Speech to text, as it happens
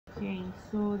Okay,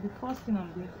 so the first thing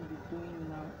I'm going to be doing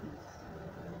now is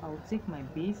I'll take my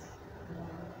base,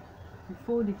 you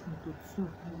fold it into two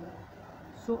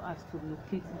so as to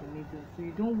locate the middle. So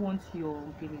you don't want your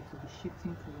gele to be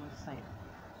shifting to one side,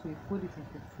 so you fold it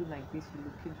into two like this, you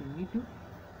locate the middle.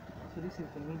 So this is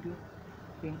the middle,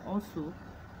 then also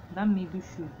that middle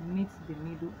should meet the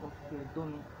middle of your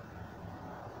dummy,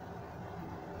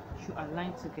 should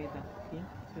align together. Okay,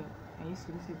 so and you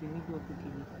see this is the middle of the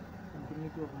gele and the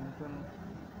middle of my dummy.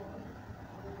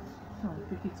 So I'll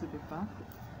take it to the back,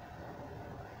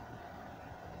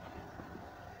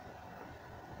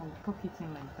 I'll tuck it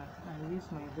in like that and use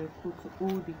my velcro to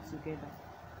hold it together.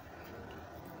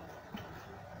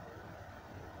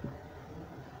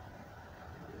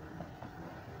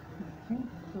 Okay,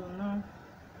 so now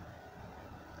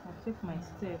I'll take my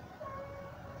step,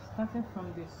 starting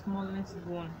from the smallest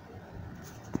one.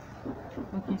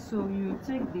 Okay, so you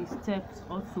take the steps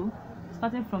also,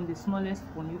 starting from the smallest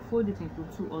one, you fold it into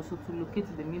two also to locate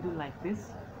the middle like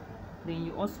this. Then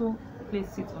you also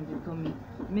place it on the dummy,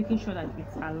 making sure that it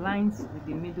aligns with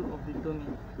the middle of the dummy.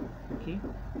 Okay,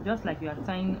 just like you are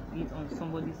tying it on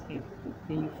somebody's head,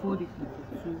 then you fold it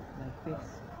into two like this.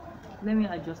 Let me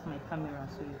adjust my camera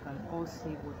so you can all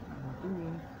see what I'm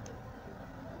doing.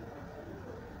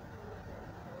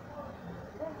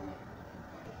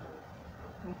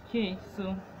 Okay,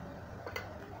 so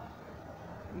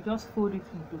you just fold it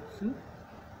into two.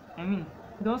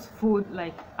 Just fold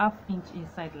like ½ inch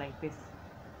inside like this.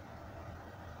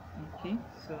 Okay,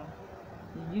 so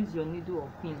you use your needle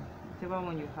or pin, whichever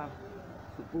one you have,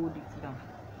 to hold it down.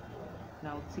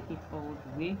 Now take it all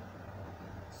the way.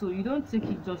 So you don't take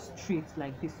it just straight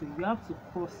like this, so you have to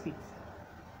cross it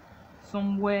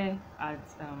somewhere at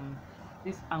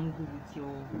this angle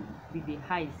with the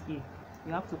highs here.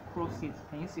 You have to cross it,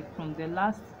 and you see from the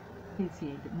last place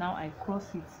here, now I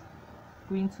cross it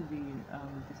going to the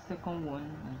second one,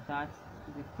 like that,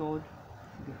 to the third,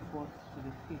 to the fourth, to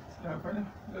the fifth. Yeah, fine.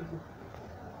 Let's go.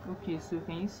 Okay, so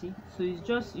can you see? So it's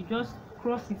just, you just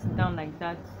cross it down like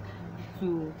that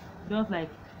to just like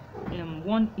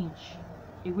 1 inch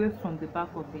away from the back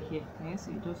of the hair. Can you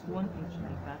see? Just 1 inch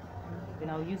like that. Then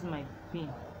I'll use my pin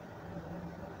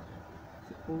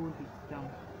to hold it down.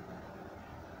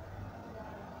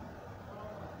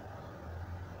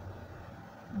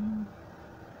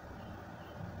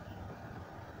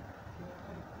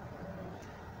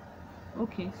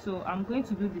 Okay, so I'm going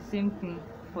to do the same thing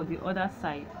for the other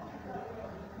side.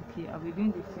 Okay, I'll be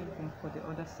doing the same thing for the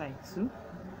other side too.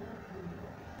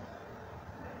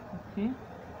 Okay,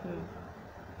 so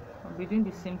I'll be doing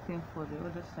the same thing for the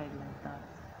other side like that.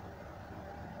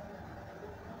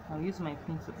 I'll use my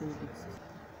pin to hold it.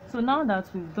 So now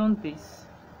that we've done this,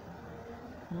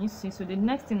 you see, so the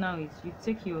next thing now is you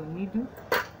take your needle,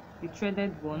 the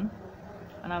threaded one,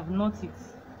 and I've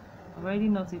already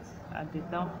knotted it at the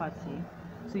down part here.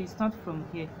 So you start from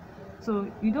here.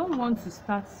 So you don't want to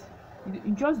start,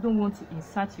 you just don't want to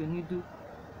insert your needle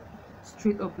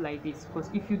straight up like this, because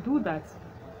if you do that,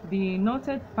 the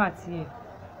knotted part here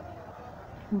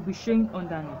will be showing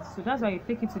underneath. So that's why you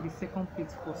take it to the second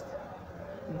plate first,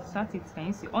 insert it. Can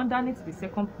you see underneath the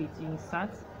second plate? You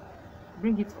insert,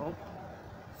 bring it up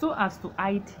so as to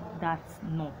hide that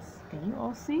knot. Can you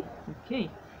all see? Okay,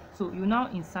 so you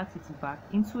now insert it back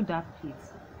into that plate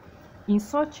in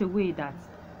such a way that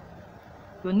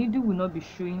your needle will not be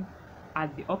showing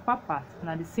at the upper part, and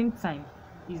at the same time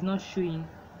is not showing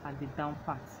at the down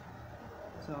part.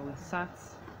 So I will insert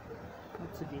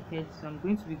up to the head. So I'm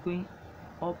going to be going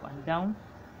up and down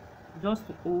just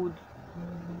to hold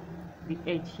the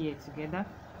edge here together.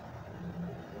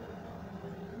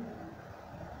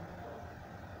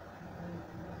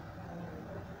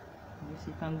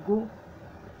 You can go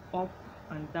up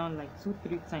and down like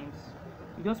 2-3 times.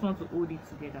 You just want to hold it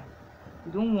together.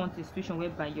 You don't want a situation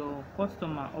whereby your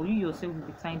customer or you yourself will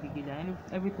be tying together and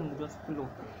everything will just pull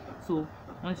up. So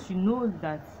once you know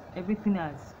that everything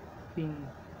has been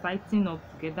tightened up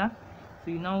together,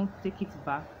 so you now take it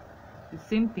back. The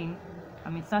same thing,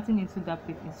 I'm inserting into that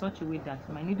plate in such a way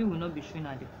that my needle will not be showing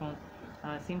at the front,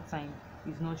 and at the same time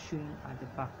is not showing at the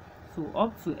back. So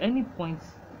up to any point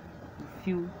you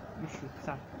feel you should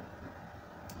tack.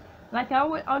 Like I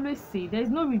always say, there is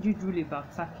no rigid rule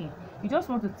about tacking. You just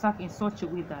want to tack in such a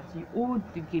way that you hold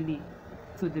the gele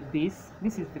to the base.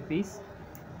 This is the base,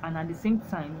 and at the same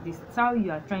time the style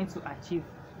you are trying to achieve,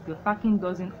 your tacking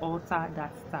doesn't alter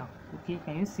that style. Okay,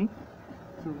 can you see?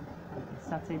 So I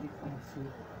inserted it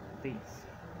into this.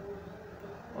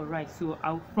 Alright, so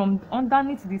from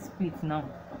underneath this plate now,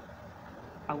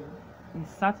 I will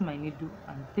insert my needle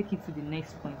and take it to the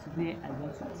next point where I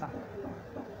want to tack.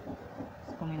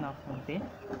 It's coming out from there.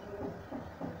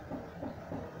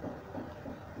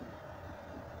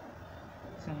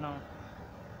 now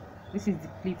this is the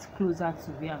pleat closer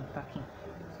to where I'm tacking.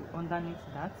 So underneath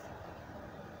that,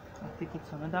 I'll take it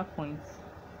to another point.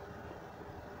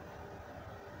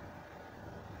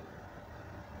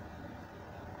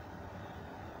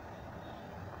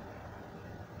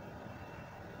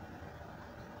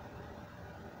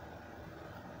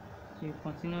 So you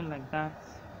continue like that.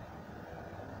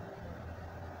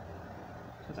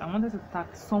 So I wanted to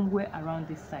tack somewhere around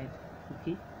this side.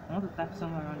 Okay, I want to tack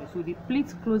somewhere around it. So the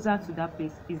pleat closer to that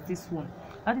place is this one.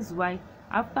 That is why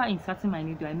after inserting my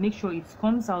needle, I make sure it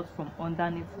comes out from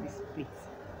underneath this pleat.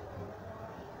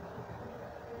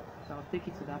 So I'll take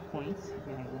it to that point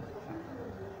where I want to tack.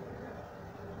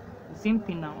 The same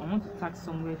thing now, I want to tack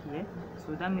somewhere here.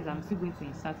 So that means I'm still going to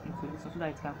insert into this one so that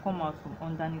it can come out from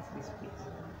underneath this pleat.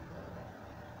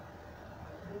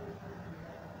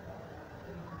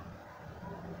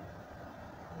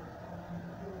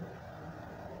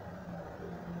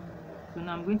 So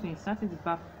now I'm going to insert it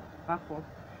back up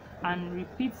and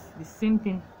repeat the same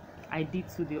thing I did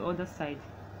to the other side.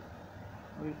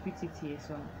 I'll repeat it here.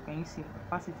 So can you see?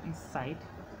 Pass it inside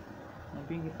and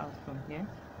bring it out from here.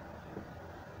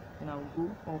 Then I'll go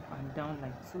up and down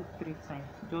like 2-3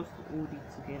 times just to hold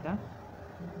it together.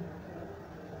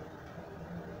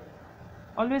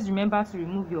 Always remember to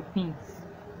remove your pins.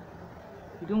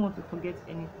 You don't want to forget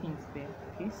any pins there.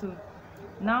 Okay, so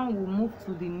now we'll move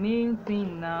to the main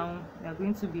thing. Now we are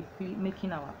going to be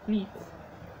making our pleats.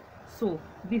 So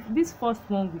this first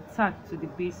one we tack to the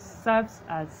base serves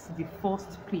as the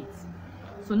first pleat.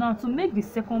 So now to make the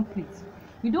second pleat,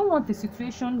 you don't want a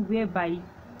situation whereby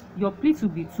your pleat will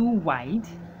be too wide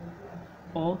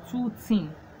or too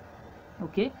thin.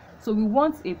 Okay, so we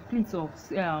want a pleat of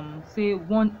say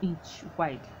 1 inch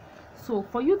wide. So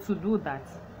for you to do that,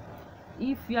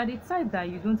 if you are the type that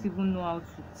you don't even know how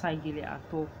to tie gele at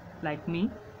all, like me,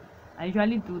 I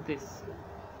usually do this.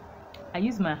 I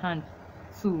use my hand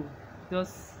to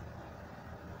just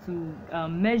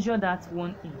measure that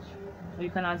 1 inch. So you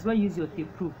can as well use your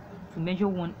tape rule to measure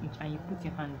 1 inch and you put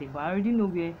your hand there. But I already know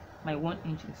where my 1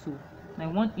 inch is, so my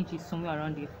 1 inch is somewhere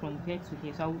around here from here to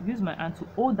here. So I'll use my hand to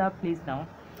hold that place down.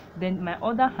 Then my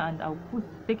other hand I'll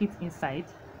take it inside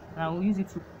and I'll use it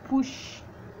to push.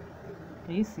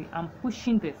 Can you see? I'm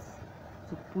pushing this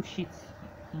to push it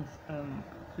in,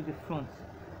 to the front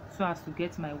so as to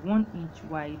get my 1 inch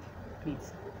wide pleat.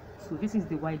 So this is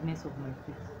the wideness of my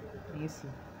pleat. Can you see?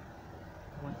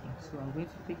 1 inch. So I'm going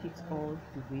to take it all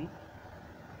the way.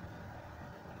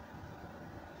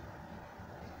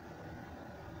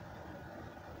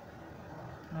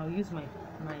 Now use my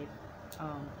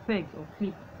peg or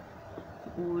clip to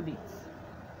hold it.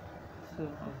 So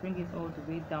I'll bring it all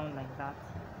the way down like that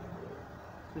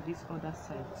to this other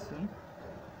side soon.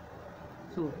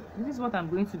 So this is what I'm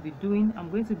going to be doing. I'm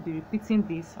going to be repeating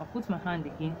this. I'll put my hand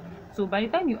again. So by the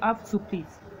time you have 2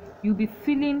 pleats, you'll be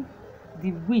feeling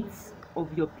the width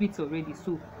of your pleats already.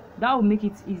 So that will make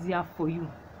it easier for you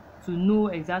to know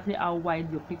exactly how wide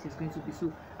your pleat is going to be.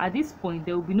 So at this point,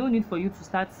 there will be no need for you to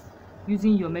start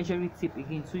using your measuring tape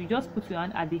again. So you just put your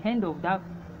hand at the end of that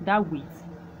width,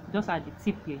 just at the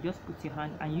tip here. Just put your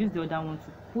hand and use the other one to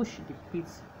push the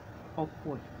pleats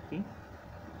upward. Okay,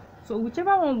 so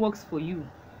whichever one works for you.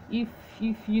 If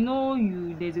you know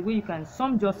there's a way you can,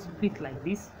 some just split like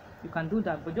this, you can do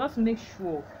that, but just make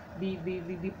sure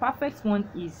the perfect one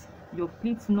is your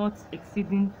pleat not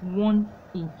exceeding 1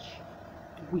 inch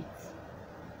width.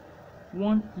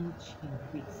 1 inch in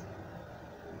width.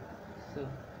 So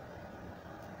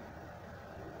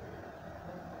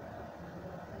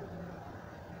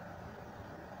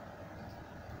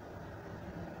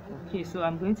okay, so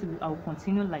I'll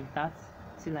continue like that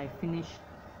till I finish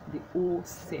the whole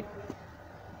set.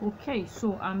 Okay,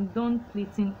 so I'm done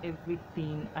pleating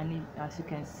everything, and as you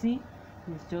can see,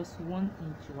 it's just 1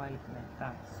 inch wide like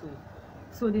that.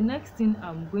 So the next thing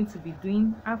I'm going to be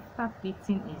doing after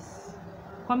pleating is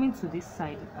coming to this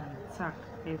side and tack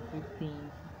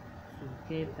everything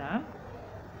together.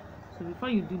 So before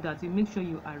you do that, you make sure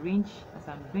you arrange, as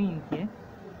I'm doing here,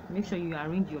 make sure you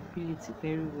arrange your pleats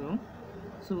very well.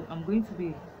 So I'm going to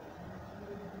be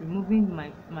removing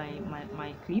my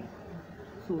clip.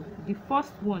 So the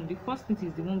first pleat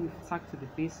is the one we've tacked to the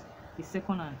base. The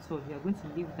second and third, we are going to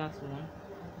leave that one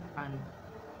and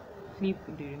clip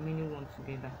the remaining one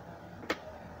together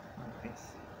like this.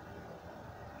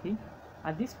 Okay,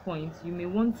 at this point you may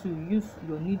want to use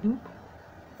your needle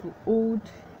to hold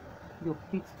your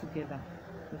pleats together,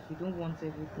 because you don't want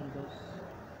everything just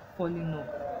falling off.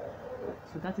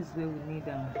 So that is where we need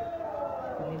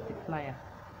the plier.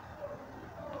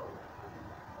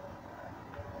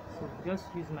 So just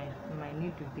use my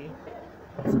needle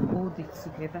there to hold it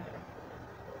together.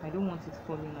 I don't want it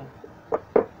falling off.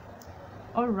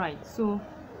 All right, so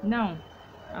now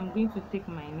I'm going to take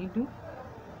my needle.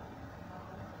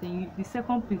 Then the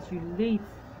second pleat, you lay it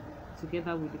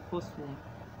together with the first one.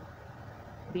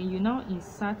 Then you now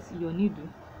insert your needle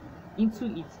into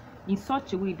it in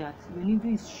such a way that your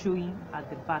needle is showing at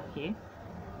the back here.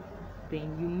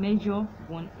 Then you measure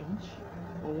 1 inch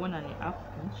or 1.5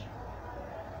 inch.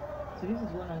 So this is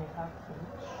 1.5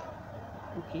 inch.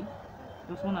 Okay,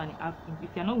 just 1.5 inch. If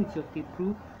you're not with your tape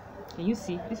rule, can you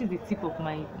see this is the tip of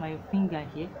my finger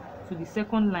here to the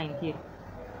second line here?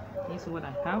 Can you see what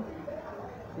I have?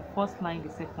 The first line, the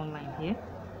second line here.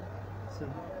 So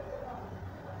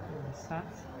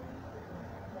insert.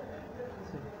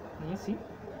 So can you see?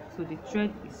 So the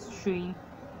thread is showing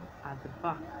at the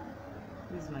back.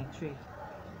 This is my thread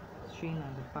showing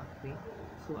at the back there.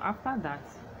 So after that,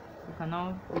 you can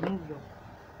now remove your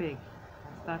peg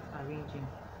and start arranging.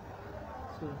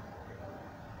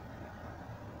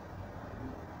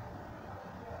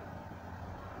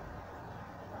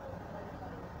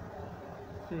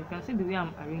 So you can see the way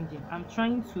I'm arranging. I'm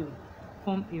trying to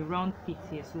form a round pleat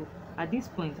here. So at this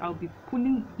point, I'll be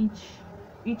pulling each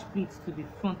pleat to the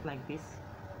front like this.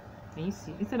 And you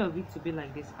see, instead of it to be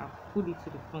like this, I'll pull it to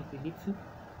the front a little.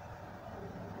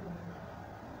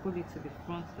 Pull it to the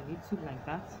front a little like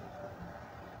that.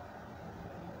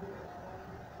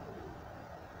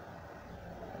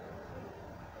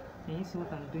 And you see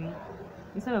what I'm doing?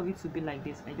 Instead of it to be like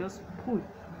this, I just pull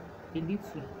a little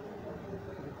to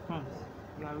the front.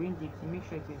 You arrange it, you make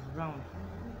sure it is round,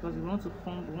 because we want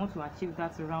to achieve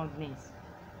that roundness.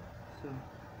 So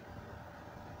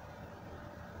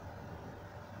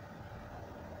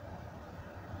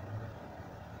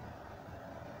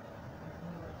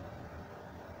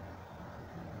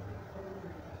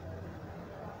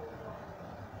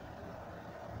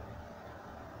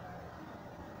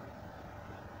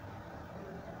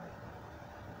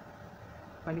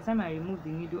by the time I remove the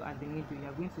needle at the middle, you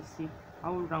are going to see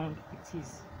how round it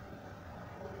is.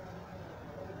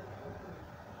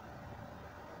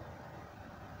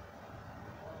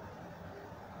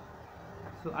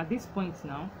 So at this point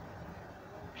now,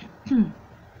 excuse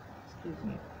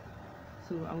me,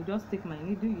 so I will just take my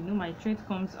needle. You know, my thread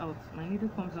comes out, my needle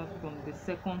comes out from the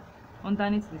second,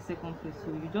 underneath the second place.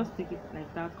 So you just take it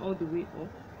like that all the way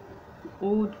up to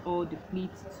hold all the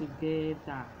pleats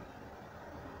together.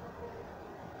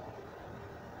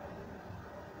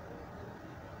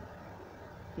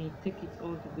 Then you take it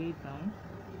all the way down,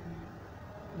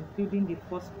 including the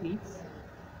first pleat,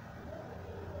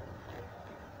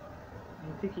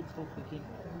 and take it up again.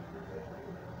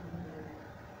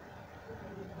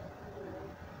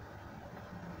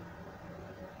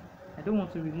 I don't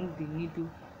want to remove the needle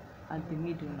at the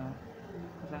middle now,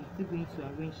 because I'm still going to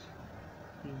arrange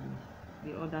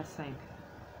the other side.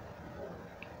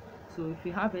 So if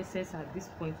you have excess at this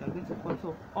point, you're going to cut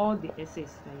off all the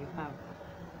excess that you have.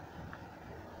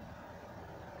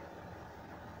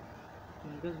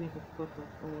 I'm just going to cut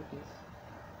off all this.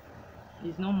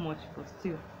 It's not much, but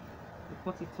still, you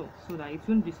cut it off so that it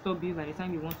won't disturb you by the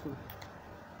time you want to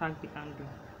tag the handle.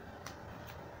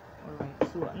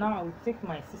 Alright, so now I will take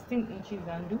my 16 inches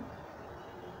handle.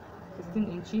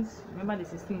 16 inches. Remember, the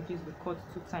 16 inches we cut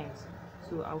 2 times.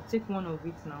 So I'll take one of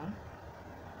it now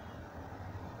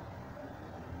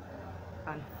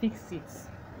and fix it.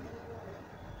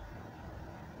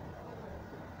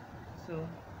 So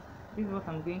this is what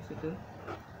I'm going to do.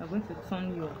 I'm going to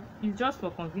turn your, it's just for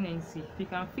convenience. If you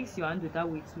can fix your handle that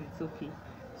way too, it's okay.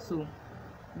 So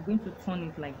I'm going to turn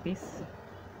it like this.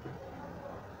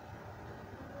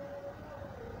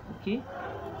 Okay,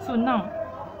 so now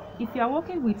if you are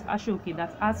working with ashoke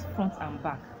that has front and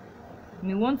back, you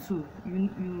may want to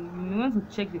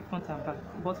check the front and back.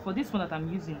 But for this one that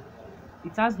I'm using,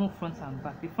 it has no front and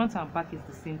back. The front and back is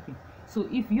the same thing. So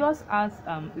if yours has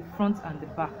the front and the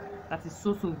back that is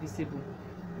so visible,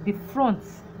 the front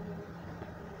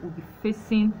will be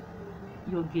facing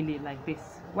your gele like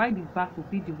this, while the back will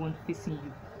be the one facing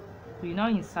you. So you now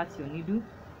insert your needle,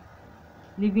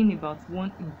 leaving about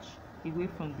 1 inch away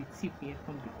from the tip here,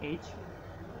 from the edge.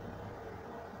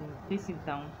 Then you place it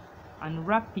down and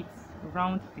wrap it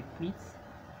around the pleat.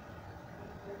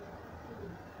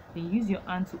 Then use your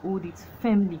hand to hold it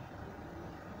firmly.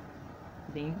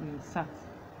 Then you insert.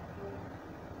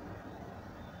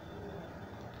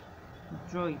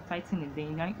 Draw it, tighten it.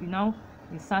 Then you now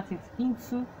insert it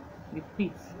into the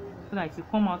pleat so that it will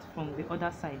come out from the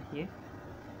other side here.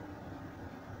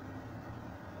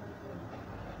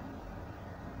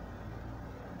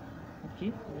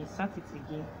 Okay, insert it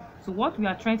again. So what we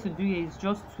are trying to do here is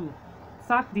just to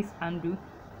tack this handle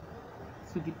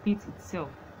to the pleat itself.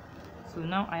 So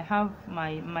now I have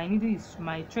my needle is,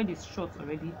 my thread is short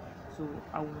already, so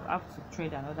I will have to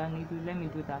thread another needle. Let me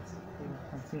do that, then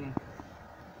we'll continue.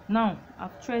 Now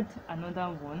I've thread another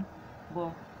one,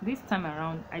 but this time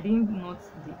around I didn't knot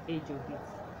the edge of it.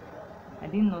 I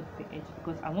didn't knot the edge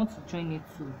because I want to join it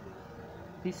to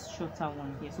this shorter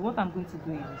one here. So what I'm going to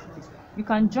do is this. You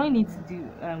can join it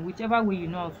whichever way you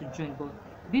know how to join, but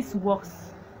this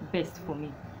works best for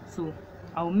me. So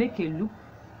I will make a loop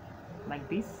like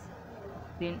this,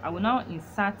 then I will now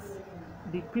insert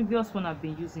the previous one I've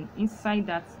been using inside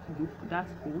that loop, that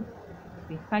hole,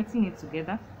 then tighten it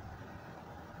together.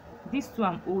 This two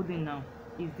I'm holding now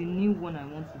is the new one I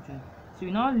want to join. So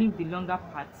you now leave the longer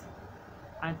part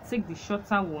and take the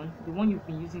shorter one, the one you've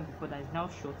been using before that is now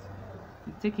short.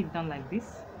 You take it down like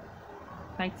this,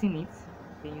 tighten it,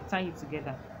 then you tie it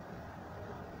together.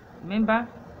 Remember,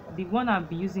 the one I've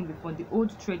been using before, the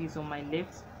old thread is on my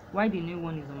left, while the new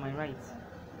one is on my right.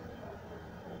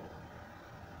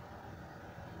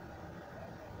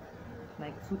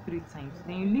 Like 2-3 times.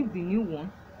 Then you leave the new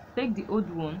one, take the old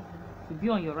one to be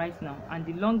on your right now, and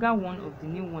the longer one of the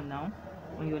new one now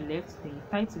on your left. Then you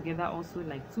tie together also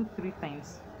like 2-3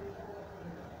 times.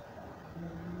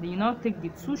 Then you now take the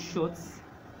two shorts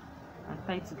and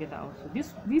tie together also.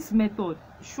 This method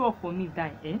sure for me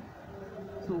die, eh?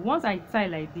 So once I tie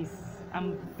like this,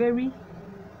 I'm very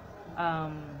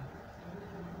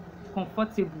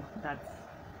comfortable that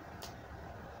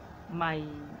my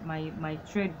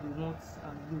thread will not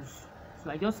lose.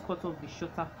 So I just cut off the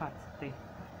shorter part there.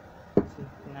 So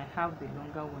then I have the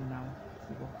longer one now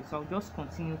to work with. So I'll just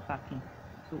continue tacking.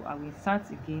 So I will insert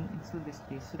again into this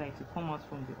place so that it will come out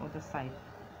from the other side.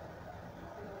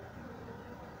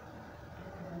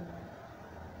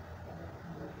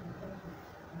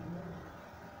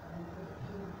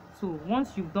 So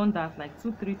once you've done that like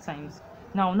 2-3 times,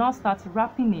 now start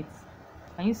wrapping it.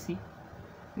 Can you see?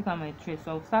 Look at my thread.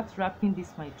 So I'll start wrapping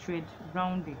this my thread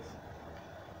round it.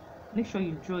 Make sure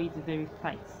you draw it very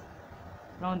tight.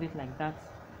 Round it like that.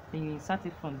 Then you insert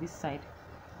it from this side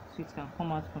so it can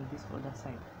come out from this other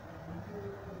side.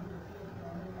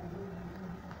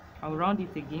 I'll round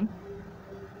it again.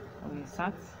 I'll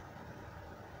insert.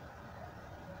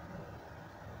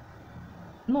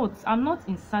 Note, I'm not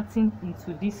inserting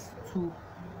into this two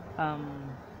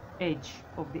edge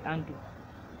of the handle.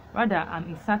 Rather, I'm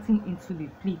inserting into the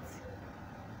pleat.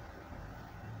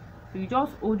 So you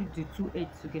just hold the two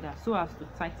edges together so as to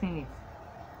tighten it.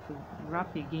 So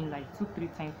wrap again like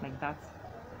 2-3 times like that.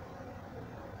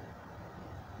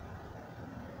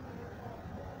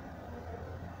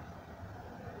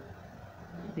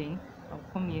 Then I'll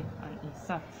come here and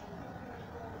insert.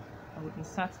 I will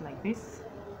insert like this.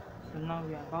 So now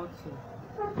we are about to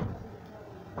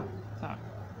tack.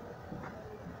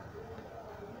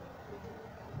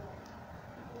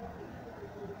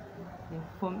 Then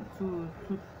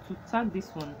to tack this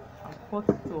one, I'll cut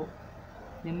it off.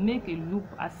 Then make a loop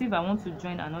as if I want to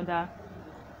join another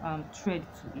thread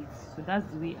to it. So that's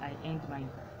the way I end my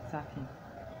tacking.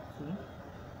 So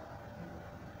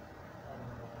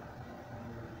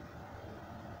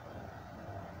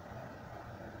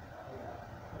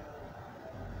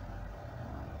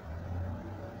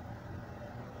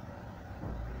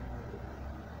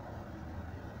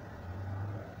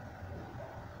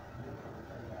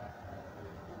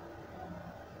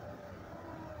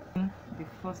the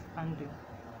first handle,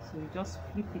 so you just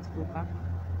flip it over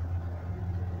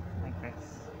like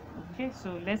this. Okay,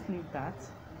 so let's leave that.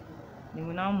 Then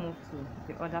we now move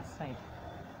to the other side.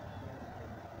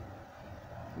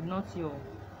 You knot your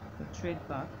thread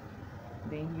back,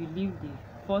 then you leave the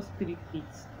first 3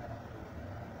 pleats.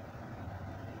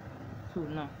 So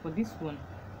now for this one,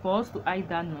 for us to hide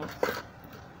that knot,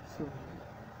 so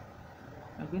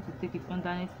I'm going to take it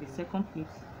underneath the second pleat,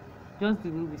 just the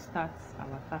way we start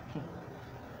our tacking.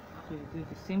 So you do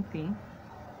the same thing,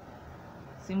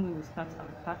 same way we start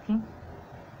our tacking.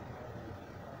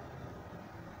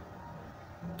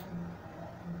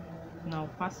 Now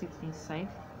pass it inside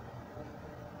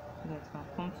so that it can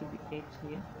come to the edge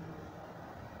here.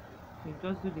 You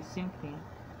just do the same thing.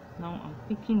 Now I'm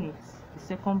picking it, the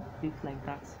second pleat like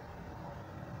that.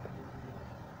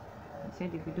 I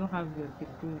said if you don't have your tape,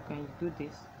 you can do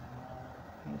this.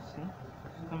 You see,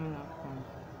 it's coming out from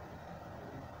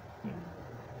here.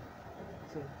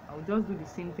 So I'll just do the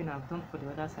same thing I've done for the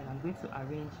other side. I'm going to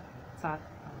arrange, tack,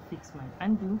 and fix my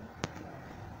handle.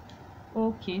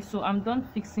 Okay, so I'm done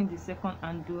fixing the second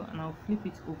handle, and I'll flip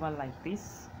it over like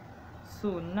this.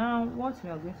 So now what we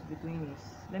are going to be doing is,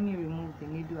 let me remove the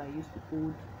needle I used to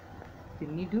hold the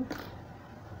needle.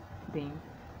 Then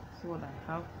see what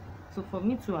I have. So for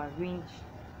me to arrange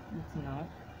it now,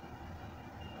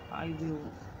 I will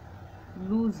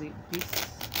lose it this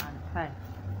and tie.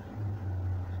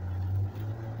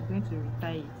 I'm going to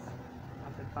retie it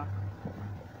at the back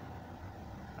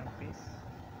like this.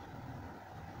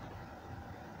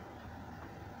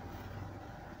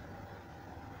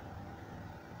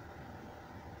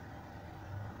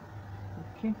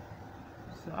 Okay,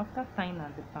 so after tying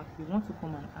at the back, you want to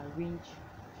come and arrange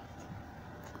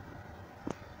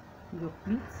your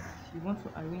pleats. You want to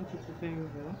arrange it very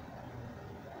well.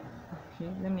 Okay,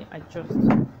 let me adjust.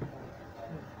 I'll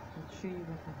show you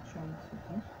what I'm trying to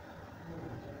do.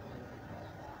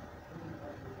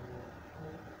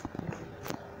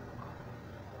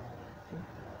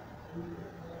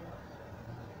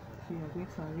 So you're going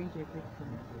to arrange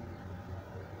everything.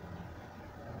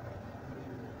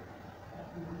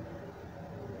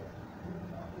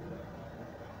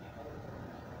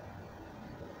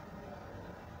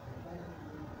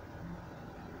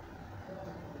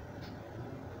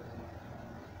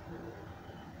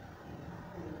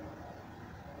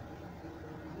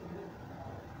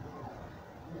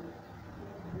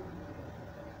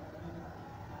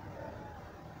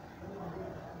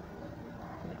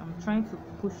 Trying to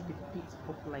push the pleat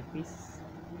up like this.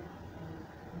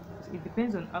 It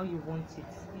depends on how you want it.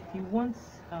 If you want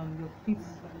your pleat,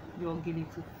 your gele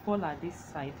to fall at this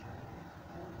side,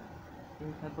 then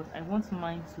you can, but I want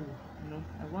mine to,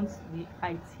 I want the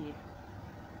height here.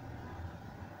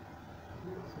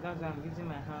 So that's why I'm using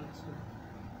my hand to,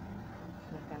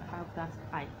 so I can have that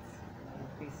height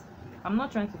like this. I'm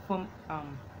not trying to form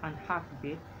an arc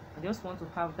there. I just want to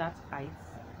have that height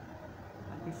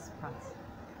at this part.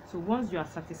 So once you are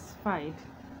satisfied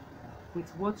with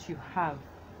what you have,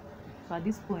 so at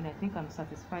this point I think I'm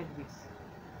satisfied with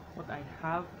what I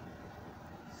have.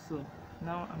 So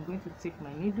now I'm going to take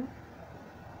my needle.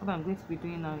 What I'm going to be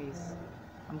doing now is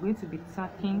I'm going to be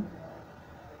tacking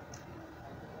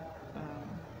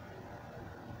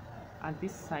at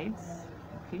these sides.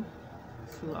 Okay,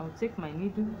 so I'll take my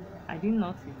needle. I didn't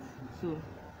knot it, so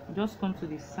just come to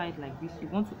the side like this. You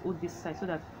want to hold this side so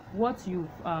that what you've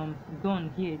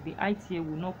done here, the height here,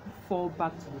 will not fall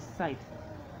back to the side.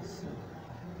 So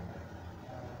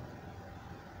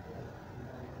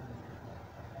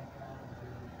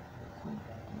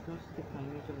just take my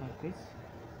needle like this,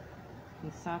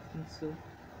 insert into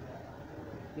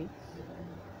this,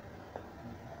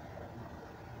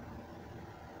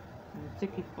 and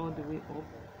take it all the way up.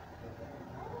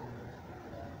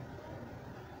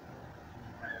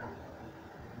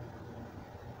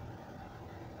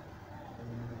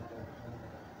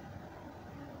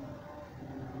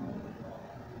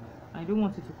 I don't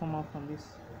want it to come out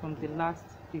from the last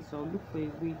piece, so I'll look for a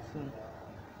way to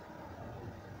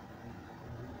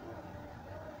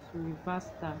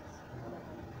reverse that.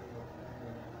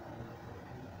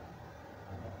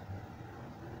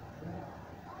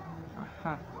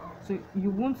 Aha. So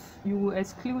you will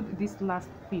exclude this last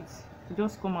piece to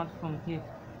just come out from here,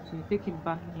 so you take it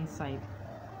back inside.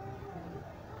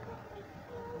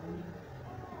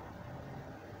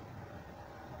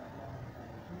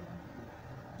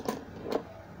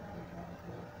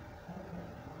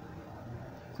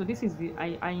 So this is the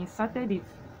I inserted it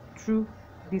through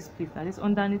this pleat, that is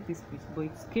underneath this pleat, but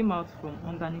it came out from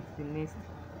underneath the next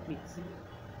pleat.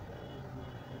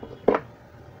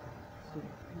 So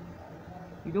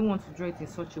you don't want to draw it in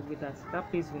such a way that that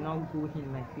place will now go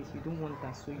in like this. You don't want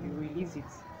that, so you release it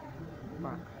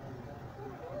back.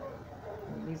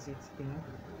 Release it in.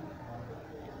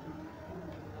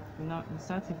 You now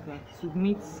insert it back to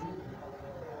meet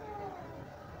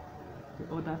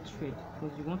the other thread,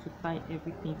 because you want to tie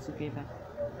everything together.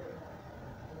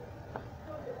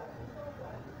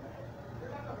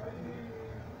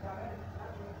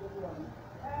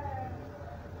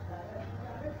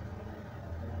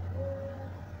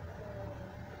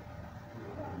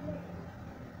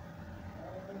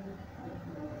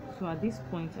 So at this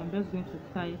point I'm just going to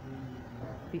tie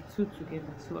the two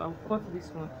together. So I'll cut this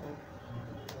one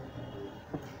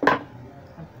off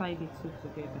and tie the two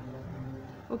together.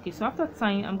 Okay, so after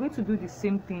tying, I'm going to do the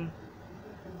same thing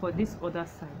for this other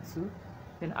side too.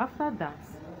 Then after that,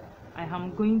 I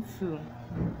am going to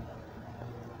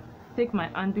take my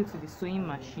handle to the sewing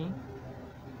machine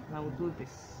and I will do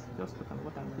this. Just look at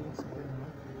what I'm doing to do now.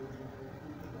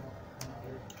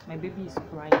 My baby is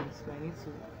crying, so I need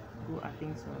to go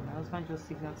attend to her. My husband just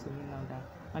signaled to me now that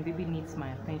my baby needs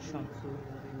my attention, so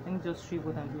let me just show you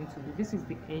what I'm going to do. This is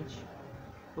the edge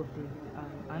of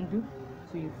the handle.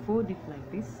 So you fold it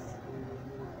like this,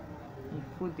 you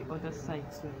fold the other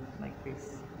side too like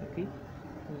this, okay,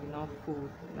 and you now fold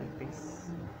like this.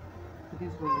 So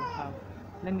this is what you have.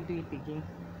 Let me do it again.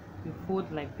 You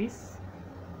fold like this,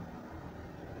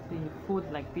 Then you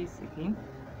fold like this again.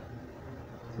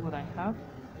 See what I have?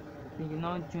 Then you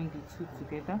now join the two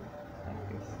together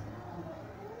like this.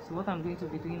 So what I'm going to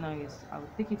be doing now is I will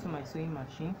take it to my sewing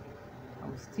machine, I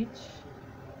will stitch,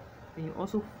 then you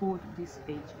also fold this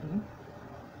edge in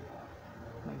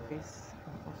like this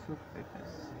and also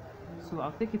reverse. So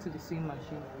I'll take it to the sewing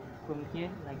machine from here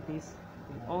like this,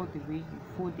 then all the way you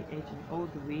fold the edge in all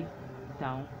the way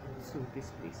down to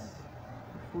this place.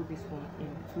 You fold this one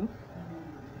in too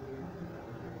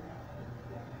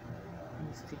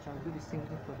and stitch. I'll do the same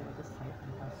thing for the other side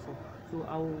and that's all.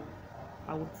 So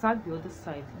I will tag the other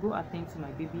side, go attend to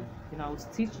my baby, then I'll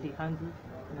stitch the handle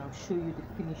and I'll show you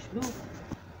the finished look.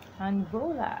 And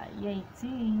voila, yeah it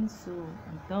is. So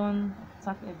I'm done, I've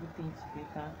tacked everything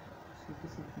together. So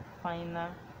this is the final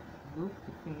look,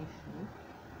 the finished look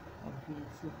of it.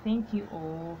 So thank you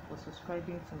all for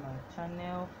subscribing to my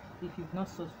channel. If you've not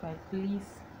subscribed, please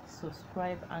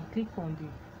subscribe and click on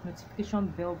the notification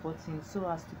bell button so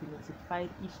as to be notified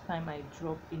each time I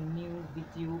drop a new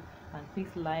video. And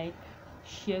please like,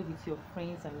 share with your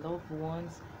friends and loved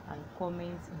ones, and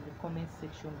comment in the comment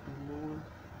section below.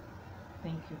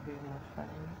 Thank you very much.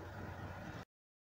 Bye.